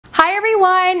Hi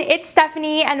everyone, it's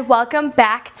Stephanie and welcome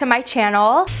back to my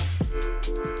channel.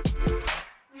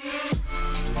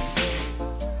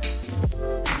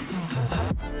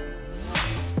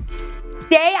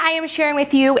 Today I am sharing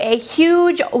with you a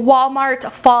huge Walmart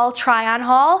fall try-on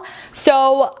haul.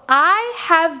 So I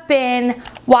have been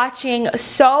watching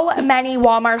so many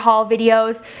Walmart haul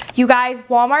videos. You guys,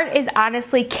 Walmart is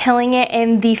honestly killing it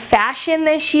in the fashion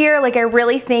this year. Like, I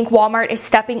really think Walmart is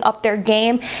stepping up their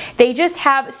game. They just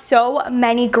have so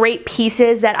many great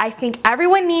pieces that I think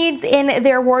everyone needs in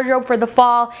their wardrobe for the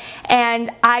fall,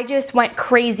 and I just went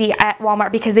crazy at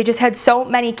Walmart because they just had so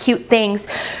many cute things.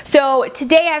 So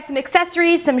today I have some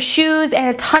accessories, some shoes,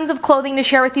 and tons of clothing to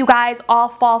share with you guys, all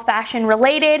fall fashion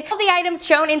related. All the items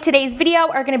shown in today's video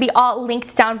are going to be all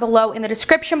linked down below in the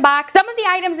description box. Some of the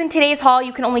items in today's haul,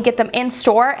 you can only get them in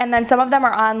store, and then some of them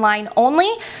are online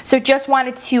only. So just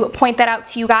wanted to point that out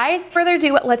to you guys. Further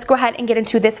ado, let's go ahead and get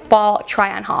into this fall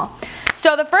try-on haul.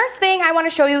 So the first thing I want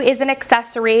to show you is an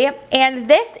accessory, and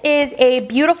this is a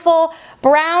beautiful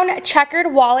brown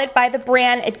checkered wallet by the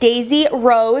brand Daisy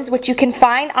Rose, which you can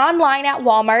find online at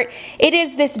Walmart. It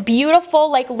is this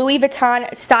beautiful, like, Louis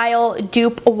Vuitton style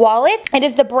dupe wallet. It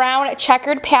is the brown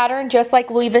checkered pattern, just like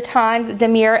Louis Vuitton's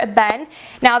Demir Ben.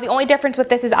 Now, the only difference with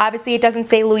this is obviously it doesn't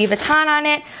say Louis Vuitton on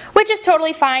it, which is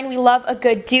totally fine. We love a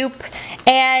good dupe.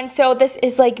 And so this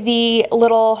is like the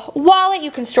little wallet.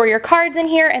 You can store your cards in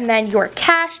here, and then your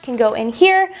cash can go in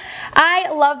here. I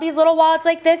love these little wallets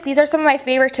like this. These are some of my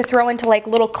favorite to throw into like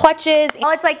little clutches.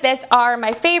 Wallets like this are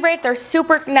my favorite. They're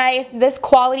super nice. This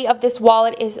quality of this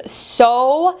wallet is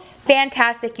so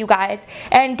fantastic, you guys.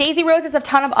 And Daisy Rose has a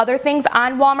ton of other things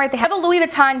on Walmart. They have a Louis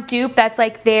Vuitton dupe that's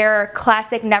like their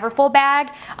classic Neverfull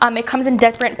bag. It comes in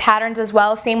different patterns as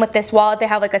well. Same with this wallet. They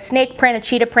have like a snake print, a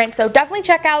cheetah print. So definitely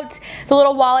check out the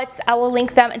little wallets. I will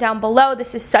link them down below.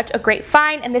 This is such a great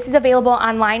find, and this is available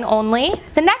online only.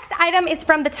 The next item is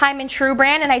from the Time & True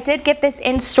brand, and I did get this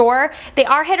in store. They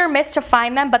are hit or miss to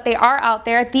find them, but they are out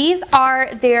there. These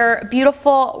are their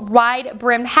beautiful wide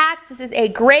brimmed hats. This is a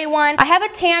gray one. I have a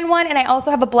tan one, and I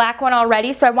also have a black one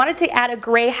already, so I wanted to add a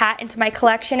gray hat into my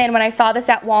collection, and when I saw this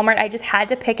at Walmart, I just had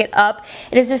to pick it up.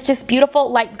 It is just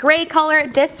beautiful light gray color.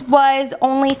 This was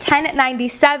only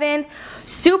 $10.97.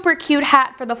 Super cute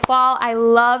hat for the fall. I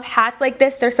love hats like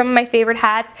this. They're some of my favorite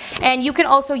hats, and you can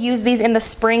also use these in the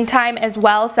springtime as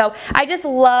well. So I just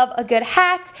love a good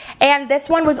hat, and this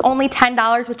one was only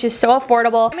 $10, which is so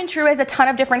affordable. Time & True has a ton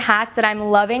of different hats that I'm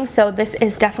loving, so this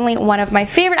is definitely one of my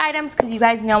favorite items because you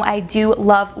guys know I do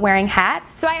love wearing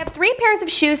hats. So I have 3 pairs of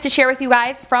shoes to share with you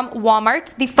guys from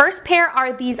Walmart. The first pair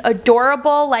are these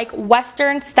adorable, like,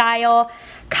 Western style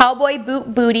cowboy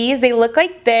boot booties. They look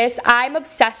like this. I'm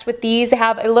obsessed with these. They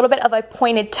have a little bit of a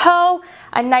pointed toe,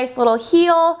 a nice little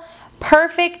heel,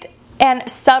 perfect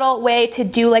and subtle way to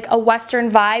do like a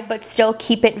Western vibe but still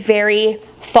keep it very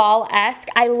fall-esque.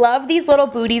 I love these little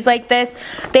booties like this.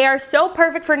 They are so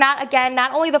perfect for not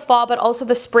only the fall but also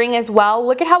the spring as well.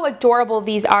 Look at how adorable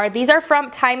these are. These are from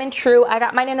Time & True. I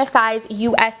got mine in a size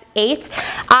US 8.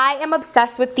 I am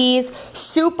obsessed with these.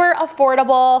 Super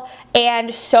affordable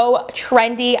and so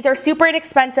trendy. They're super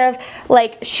inexpensive,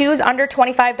 like shoes under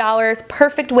 $25.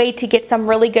 Perfect way to get some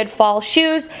really good fall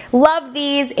shoes. Love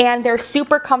these, and they're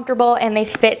super comfortable and they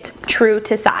fit true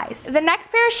to size. The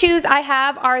next pair of shoes I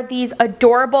have are these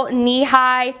adorable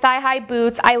knee-high, thigh-high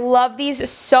boots. I love these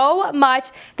so much.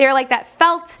 They're like that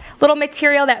felt little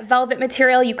material, that velvet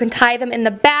material. You can tie them in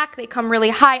the back. They come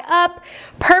really high up.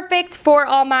 Perfect for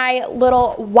all my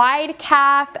little wide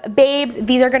calf babes.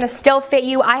 These are gonna still fit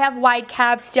you. I have wide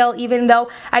calves still, even though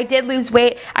I did lose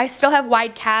weight. I still have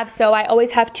wide calves, so I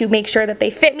always have to make sure that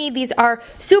they fit me. These are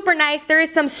super nice. There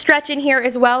is some stretch in here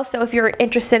as well, so if you're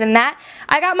interested in that.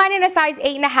 I got mine in a size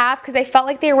 8.5 because I felt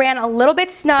like they ran a little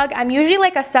bit snug. I'm usually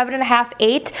like a 7.5,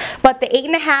 8, but the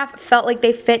 8.5 felt like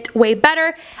they fit way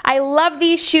better. I love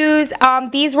these shoes.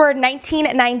 These were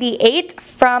 $19.98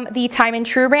 from the Time &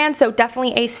 True brand, so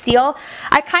definitely a steal.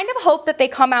 I kind of hope that they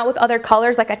come out with other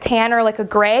colors like a tan or like a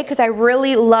gray because I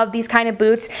really love these kind of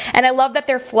boots, and I love that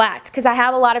they're flat because I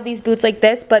have a lot of these boots like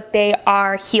this, but they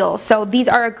are heels. So these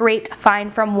are a great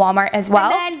find from Walmart as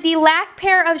well. And then the last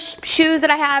pair of shoes that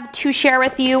I have to share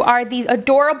with you are these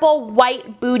adorable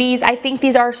white booties. I think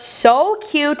these are so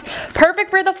cute, perfect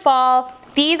for the fall.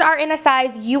 These are in a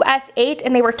size US 8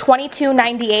 and they were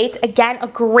 $22.98. Again, a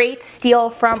great steal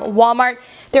from Walmart.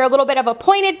 They're a little bit of a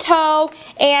pointed toe,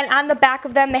 and on the back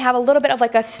of them they have a little bit of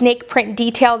like a snake print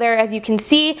detail there, as you can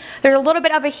see. There's a little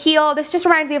bit of a heel. This just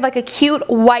reminds me of like a cute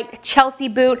white Chelsea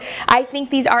boot. I think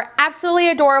these are absolutely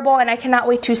adorable and I cannot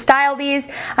wait to style these.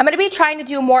 I'm going to be trying to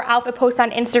do more outfit posts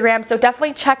on Instagram, so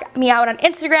definitely check me out on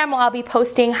Instagram while I'll be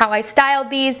posting how I styled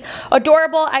these.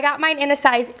 Adorable. I got mine in a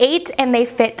size 8 and they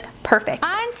fit perfect.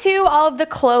 On to all of the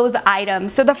clothes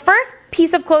items. So the first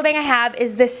piece of clothing I have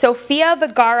is this Sofia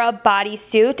Vergara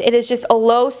bodysuit. It is just a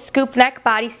low scoop neck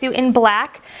bodysuit in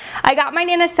black. I got mine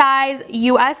in a size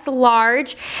US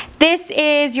large. This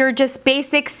is your just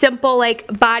basic simple like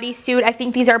bodysuit. I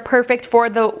think these are perfect for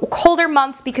the colder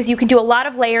months because you can do a lot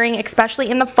of layering, especially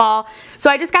in the fall. So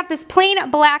I just got this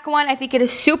plain black one. I think it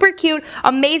is super cute,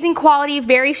 amazing quality,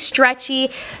 very stretchy.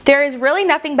 There is really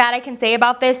nothing bad I can say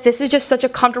about this. This is just such a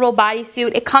comfortable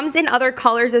bodysuit. It comes in other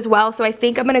colors as well, so I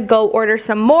think I'm gonna go order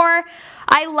some more.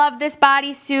 I love this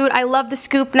bodysuit. I love the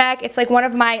scoop neck. It's like one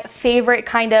of my favorite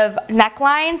kind of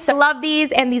necklines. So I love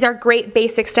these, and these are great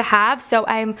basics to have. So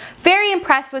I'm very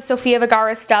impressed with Sofia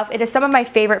Vergara stuff. It is some of my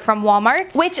favorite from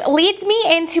Walmart, which leads me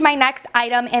into my next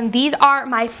item, and these are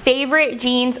my favorite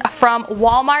jeans from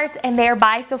Walmart, and they are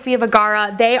by Sofia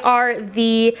Vergara. They are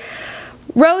the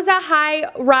Rosa High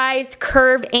Rise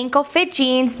Curve Ankle Fit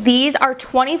Jeans. These are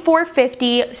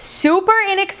 $24.50, super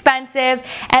inexpensive,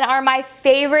 and are my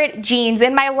favorite jeans.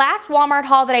 In my last Walmart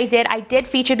haul that I did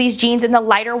feature these jeans in the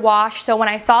lighter wash, so when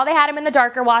I saw they had them in the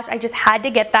darker wash, I just had to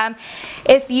get them.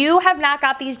 If you have not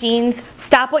got these jeans,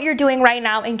 stop what you're doing right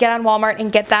now and get on Walmart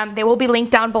and get them. They will be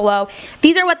linked down below.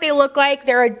 These are what they look like.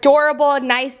 They're adorable,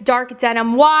 nice dark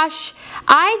denim wash.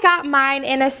 I got mine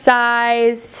in a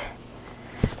size...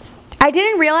 I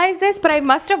didn't realize this, but I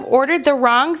must have ordered the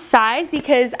wrong size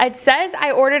because it says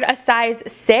I ordered a size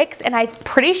 6 and I'm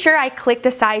pretty sure I clicked a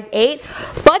size 8,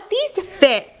 but these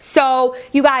fit. So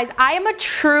you guys, I am a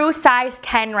true size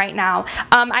 10 right now.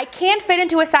 I can fit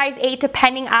into a size 8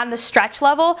 depending on the stretch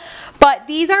level, but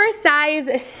these are a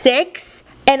size 6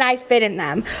 and I fit in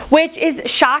them, which is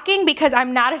shocking because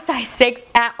I'm not a size 6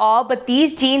 at all, but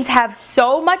these jeans have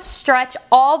so much stretch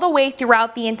all the way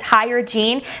throughout the entire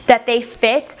jean that they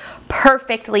fit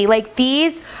perfectly. Like,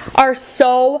 these are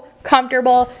so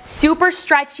comfortable, super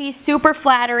stretchy, super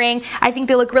flattering. I think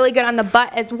they look really good on the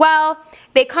butt as well.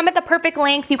 They come at the perfect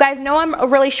length. You guys know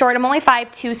I'm really short. I'm only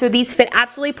 5'2", so these fit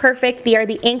absolutely perfect. They are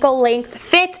the ankle length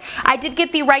fit. I did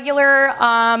get the regular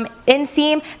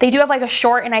inseam. They do have like a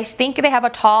short, and I think they have a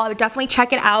tall. I would definitely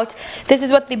check it out. This is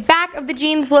what the back of the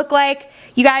jeans look like.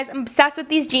 You guys, I'm obsessed with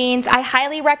these jeans. I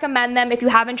highly recommend them if you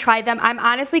haven't tried them. I'm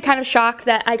honestly kind of shocked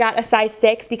that I got a size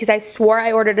 6 because I swore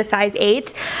I ordered a size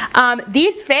 8.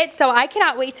 These fit, so I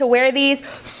cannot wait to wear these.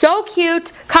 So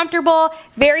cute, comfortable,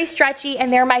 very stretchy,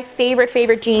 and they're my favorite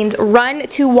jeans. Run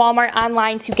to Walmart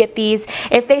online to get these.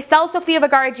 If they sell Sofia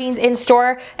Vergara jeans in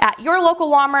store at your local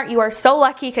Walmart, you are so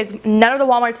lucky because none of the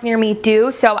Walmarts near me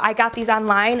do. So I got these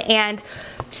online and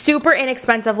super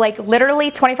inexpensive, like literally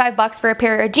 25 bucks for a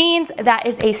pair of jeans. That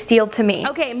is a steal to me.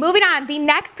 Okay, moving on. The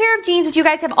next pair of jeans, which you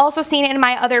guys have also seen in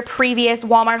my other previous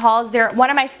Walmart hauls, they're one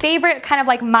of my favorite kind of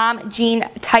like mom jean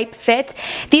type fit.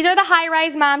 These are the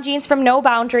high-rise mom jeans from No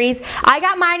Boundaries. I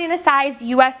got mine in a size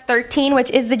US 13, which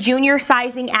is the junior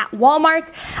sizing at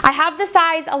Walmart. I have the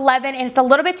size 11 and it's a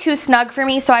little bit too snug for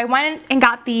me, so I went and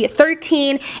got the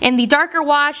 13 in the darker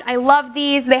wash. I love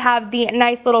these. They have the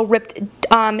nice little ripped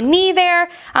knee there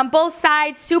on both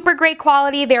sides. Super great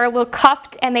quality. They're a little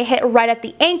cuffed and they hit right at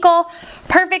the ankle.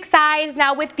 Perfect size.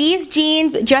 Now with these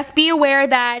jeans, just be aware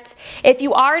that if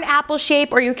you are an apple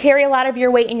shape or you carry a lot of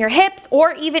your weight in your hips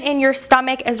or even in your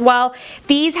stomach as well,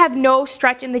 these have no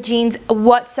stretch in the jeans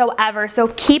whatsoever. So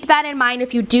keep that in mind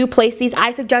if you do place these.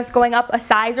 I suggest going up a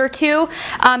size or 2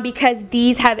 because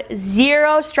these have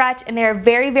zero stretch and they're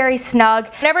very snug.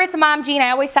 Whenever it's a mom jean,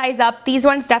 I always size up. These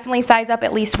ones definitely size up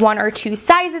at least 1 or 2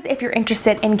 sizes if you're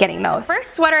interested in getting those.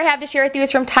 First sweater I have to share with you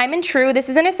is from Time and True. This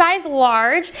is in a size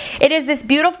large. It is this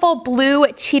beautiful blue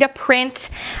cheetah print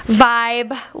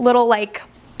vibe, little like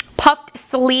puffed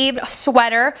sleeved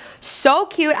sweater. So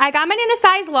cute. I got mine in a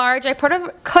size large. I could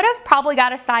have probably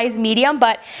got a size medium,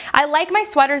 but I like my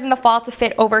sweaters in the fall to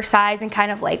fit oversized and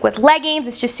kind of like with leggings.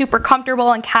 It's just super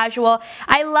comfortable and casual.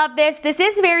 I love this. This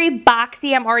is very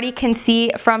boxy. I'm already can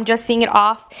see from just seeing it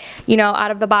off, you know,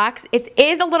 out of the box. It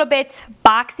is a little bit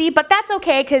boxy, but that's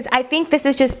okay because I think this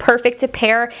is just perfect to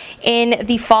pair in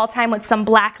the fall time with some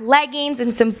black leggings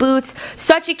and some boots.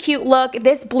 Such a cute look.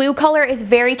 This blue color is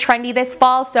very trendy this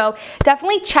fall, so So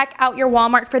definitely check out your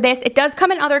Walmart for this. It does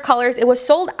come in other colors. It was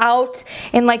sold out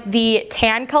in like the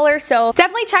tan color, so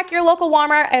definitely check your local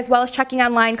Walmart as well as checking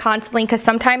online constantly, because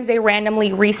sometimes they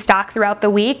randomly restock throughout the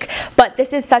week. But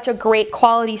this is such a great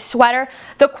quality sweater.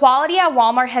 The quality at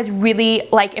Walmart has really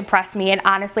like impressed me. It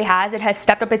honestly has. It has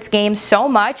stepped up its game so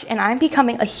much, and I'm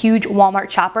becoming a huge Walmart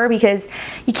shopper because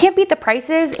you can't beat the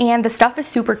prices and the stuff is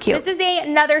super cute. This is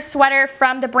another sweater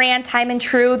from the brand Time and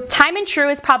True. Time and True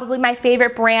is probably my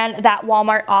favorite brand that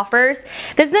Walmart offers.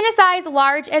 This is in a size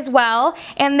large as well,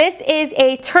 and this is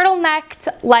a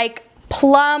turtlenecked like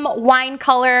plum wine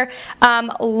color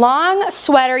long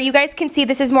sweater. You guys can see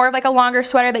this is more of like a longer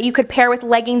sweater that you could pair with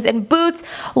leggings and boots.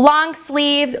 Long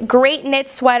sleeves, great knit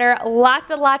sweater, lots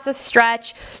and lots of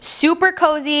stretch, super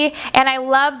cozy, and I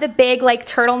love the big like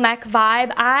turtleneck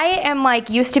vibe. I am like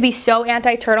used to be so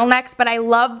anti-turtlenecks, but I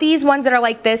love these ones that are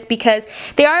like this because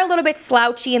they are a little bit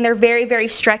slouchy and they're very, very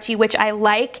stretchy, which I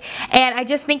like, and I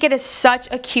just think it is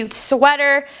such a cute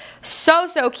sweater.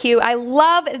 So cute. I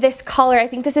love this color. I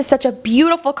think this is such a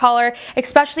beautiful color,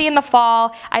 especially in the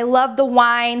fall. I love the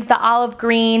wines, the olive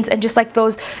greens, and just like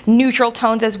those neutral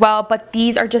tones as well, but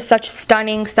these are just such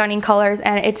stunning colors,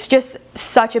 and it's just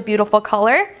such a beautiful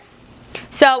color.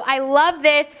 So I love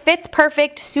this, fits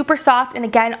perfect, super soft, and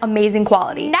again, amazing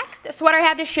quality. Next sweater I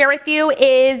have to share with you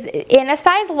is in a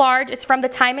size large. It's from the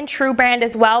Time and True brand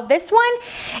as well. This one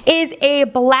is a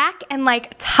black and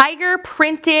like tiger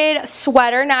printed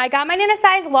sweater. Now I got mine in a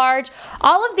size large.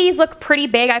 All of these look pretty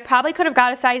big. I probably could have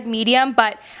got a size medium,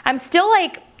 but I'm still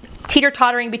like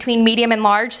teeter-tottering between medium and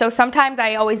large, so sometimes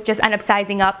I always just end up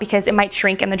sizing up because it might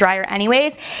shrink in the dryer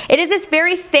anyways. It is this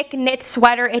very thick knit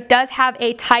sweater. It does have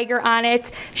a tiger on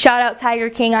it. Shout out Tiger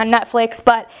King on Netflix,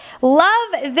 but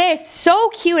love this. So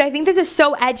cute. I think this is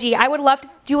so edgy. I would love to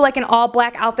do like an all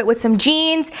black outfit with some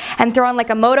jeans and throw on like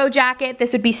a moto jacket.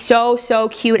 This would be so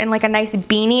cute, and like a nice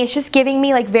beanie. It's just giving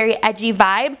me like very edgy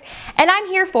vibes, and I'm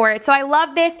here for it. So I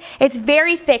love this. It's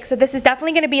very thick, so this is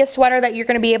definitely going to be a sweater that you're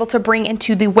going to be able to bring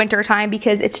into the winter time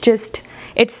because it's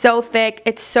so thick.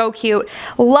 It's so cute.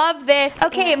 Love this.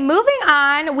 Okay, moving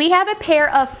on, we have a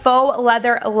pair of faux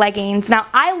leather leggings. Now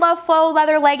I love faux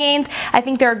leather leggings. I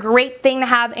think they're a great thing to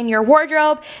have in your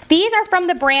wardrobe. These are from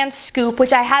the brand Scoop,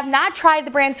 which I have not tried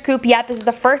the brand Scoop yet. This is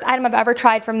the first item I've ever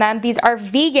tried from them. These are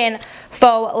vegan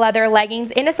faux leather leggings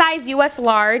in a size US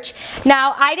large.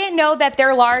 Now I didn't know that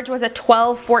their large was a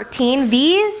 12-14.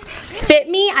 These fit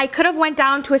me. I could have went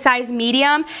down to a size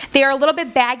medium. They are a little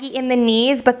bit baggy in the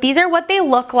knees, but these are what they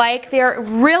look like. They're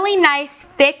really nice,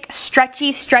 thick,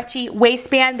 stretchy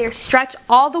waistband. They're stretched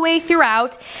all the way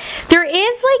throughout. There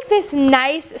is like this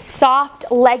nice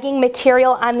soft legging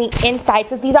material on the inside,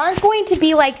 so these aren't going to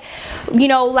be like, you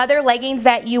know, leather leggings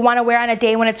that you want to wear on a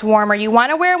day when it's warmer. You want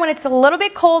to wear when it's a little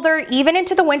bit colder. Even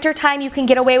into the winter time you can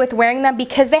get away with wearing them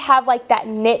because they have like that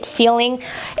knit feeling.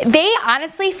 They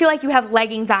honestly feel like you have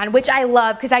leggings on, which I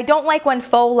love because I don't like when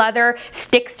faux leather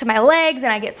sticks to my legs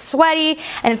and I get sweaty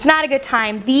and it's not a good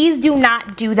time. These do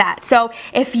not do that. So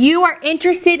if you are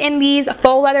interested in these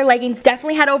faux leather leggings,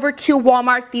 definitely head over to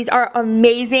Walmart. These are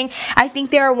amazing. I think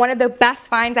they are one of the best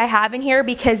finds I have in here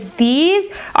because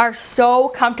these are so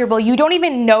comfortable. You don't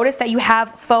even notice that you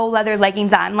have faux leather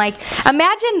leggings on. Like,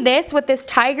 imagine this with this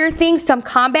tiger thing, some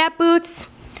combat boots.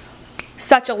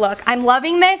 Such a look. I'm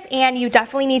loving this, and you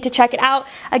definitely need to check it out.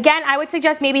 Again, I would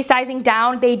suggest maybe sizing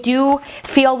down. They do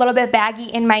feel a little bit baggy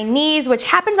in my knees, which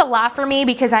happens a lot for me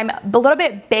because I'm a little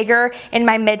bit bigger in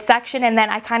my midsection, and then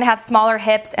I kind of have smaller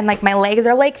hips and like my legs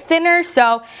are like thinner.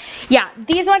 So yeah,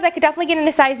 these ones I could definitely get in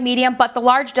a size medium, but the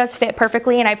large does fit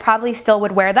perfectly and I probably still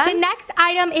would wear them. The next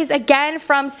item is again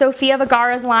from Sofia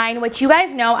Vergara's line, which you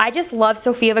guys know I just love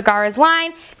Sofia Vergara's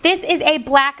line. This is a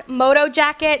black moto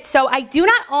jacket. So I do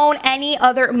not own any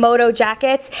other moto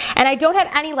jackets, and I don't have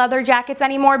any leather jackets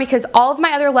anymore because all of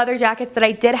my other leather jackets that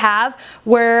I did have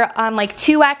were like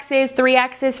 2Xs,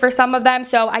 3Xs for some of them,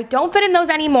 so I don't fit in those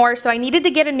anymore, so I needed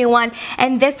to get a new one,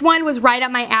 and this one was right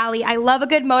up my alley. I love a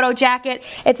good moto jacket.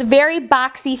 It's very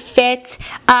boxy fit,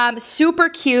 super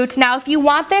cute. Now if you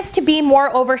want this to be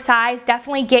more oversized,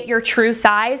 definitely get your true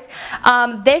size.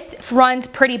 This runs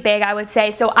pretty big, I would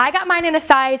say, so I got mine in a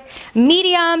size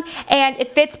medium and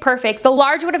it fits perfect. The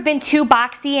large would have been too too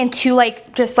boxy and too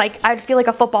like, just like, I'd feel like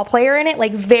a football player in it,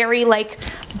 like very like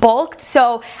bulked.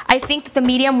 So I think that the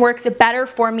medium works better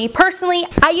for me personally.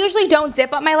 I usually don't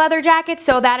zip up my leather jackets,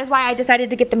 so that is why I decided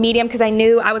to get the medium, because I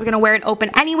knew I was gonna wear it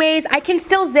open anyways. I can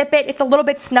still zip it, it's a little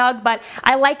bit snug, but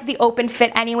I like the open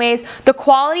fit anyways. The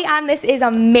quality on this is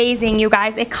amazing, you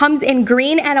guys. It comes in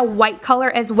green and a white color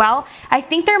as well. I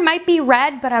think there might be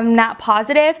red, but I'm not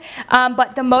positive.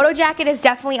 But the moto jacket is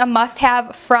definitely a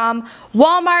must-have from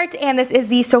Walmart, and this is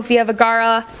the Sofia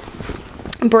Vergara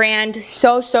brand.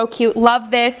 So cute.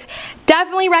 Love this.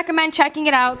 Definitely recommend checking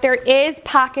it out. There is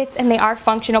pockets and they are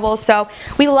functionable, so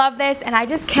we love this, and I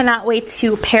just cannot wait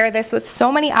to pair this with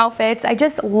so many outfits. I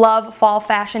just love fall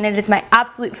fashion. It is my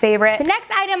absolute favorite. The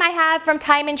next item I have from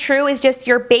Time and True is just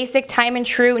your basic Time and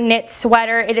True knit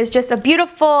sweater. It is just a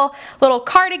beautiful little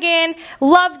cardigan.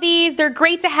 Love these. They're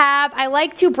great to have. I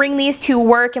like to bring these to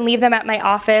work and leave them at my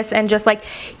office and just like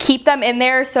keep them in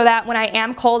there so that when I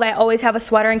am cold, I always have a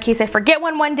sweater in case I forget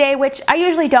one day, which I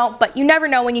usually don't, but you never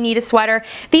know when you need a sweater.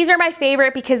 These are my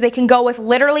favorite because they can go with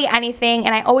literally anything,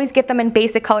 and I always get them in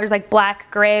basic colors like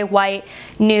black, gray, white,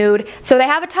 nude. So they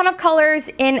have a ton of colors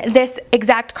in this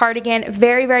exact cardigan.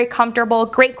 Very comfortable,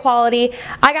 great quality.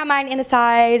 I got mine in a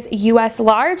size US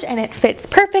large and it fits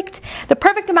perfect. The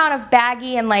perfect amount of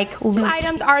baggy and like loose.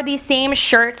 Items are these same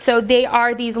shirts. So they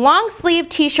are these long sleeve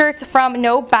t-shirts from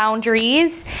No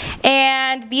Boundaries,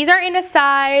 and these are in a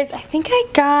size, I think I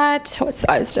got, what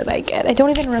size did I get? I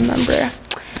don't even remember.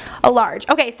 A large.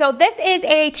 Okay, so this is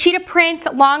a cheetah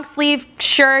print long sleeve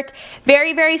shirt.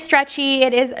 Very stretchy.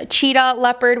 It is cheetah,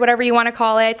 leopard, whatever you want to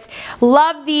call it.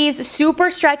 Love these.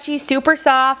 Super stretchy, super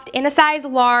soft, in a size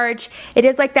large. It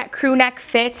is like that crew neck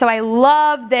fit, so I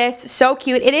love this. So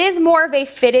cute. It is more of a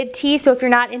fitted tee, so if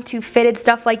you're not into fitted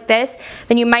stuff like this,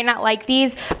 then you might not like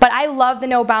these, but I love the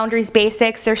No Boundaries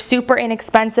basics. They're super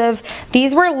inexpensive.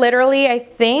 These were literally, I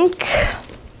think,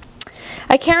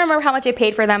 I can't remember how much I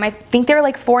paid for them. I think they were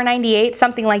like $4.98,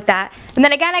 something like that. And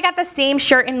then again, I got the same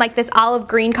shirt in like this olive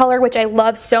green color, which I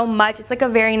love so much. It's like a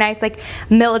very nice like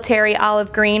military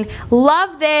olive green.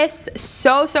 Love this.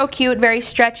 So cute, very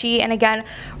stretchy, and again,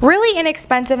 really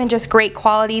inexpensive and just great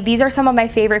quality. These are some of my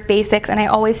favorite basics, and I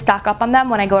always stock up on them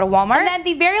when I go to Walmart. And then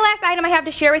the very last item I have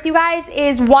to share with you guys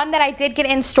is one that I did get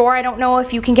in store. I don't know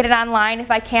if you can get it online.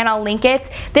 If I can, I'll link it.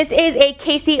 This is a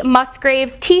Casey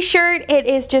Musgraves t-shirt. It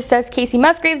is just says Casey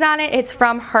Musgraves on it. It's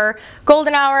from her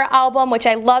Golden Hour album, which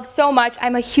I love so much.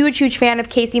 I'm a huge fan of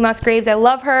Casey Musgraves. I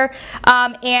love her.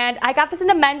 And I got this in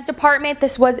the men's department.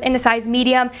 This was in a size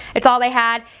medium. It's all they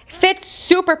had. Fits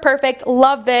super perfect.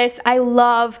 Love this. I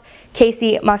love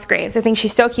Casey Musgraves. I think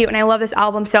she's so cute, and I love this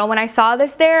album. So when I saw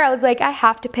this there, I was like, I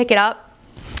have to pick it up.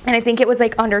 And I think it was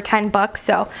like under 10 bucks,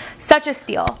 so such a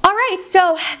steal. All right,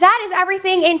 so that is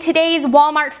everything in today's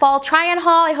Walmart fall try-on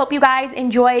haul. I hope you guys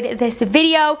enjoyed this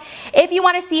video. If you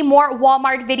want to see more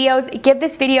Walmart videos, give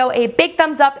this video a big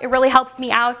thumbs up. It really helps me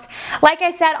out. Like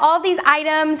I said, all of these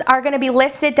items are going to be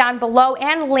listed down below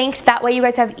and linked. That way you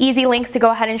guys have easy links to go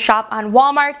ahead and shop on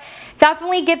Walmart.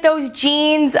 Definitely get those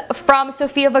jeans from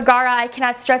Sofia Vergara. I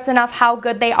cannot stress enough how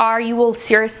good they are. You will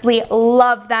seriously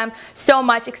love them so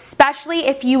much, especially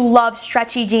if you love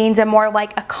stretchy jeans and more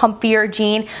like a comfier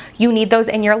jean. You need those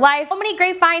in your life. So many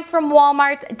great finds from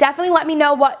Walmart. Definitely let me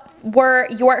know what were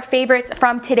your favorites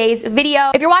from today's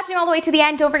video. If you're watching all the way to the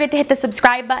end, don't forget to hit the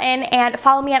subscribe button and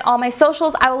follow me on all my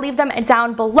socials. I will leave them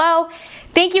down below.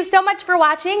 Thank you so much for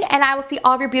watching, and I will see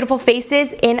all of your beautiful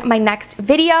faces in my next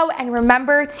video. And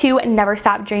remember to never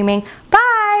stop dreaming.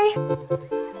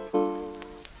 Bye!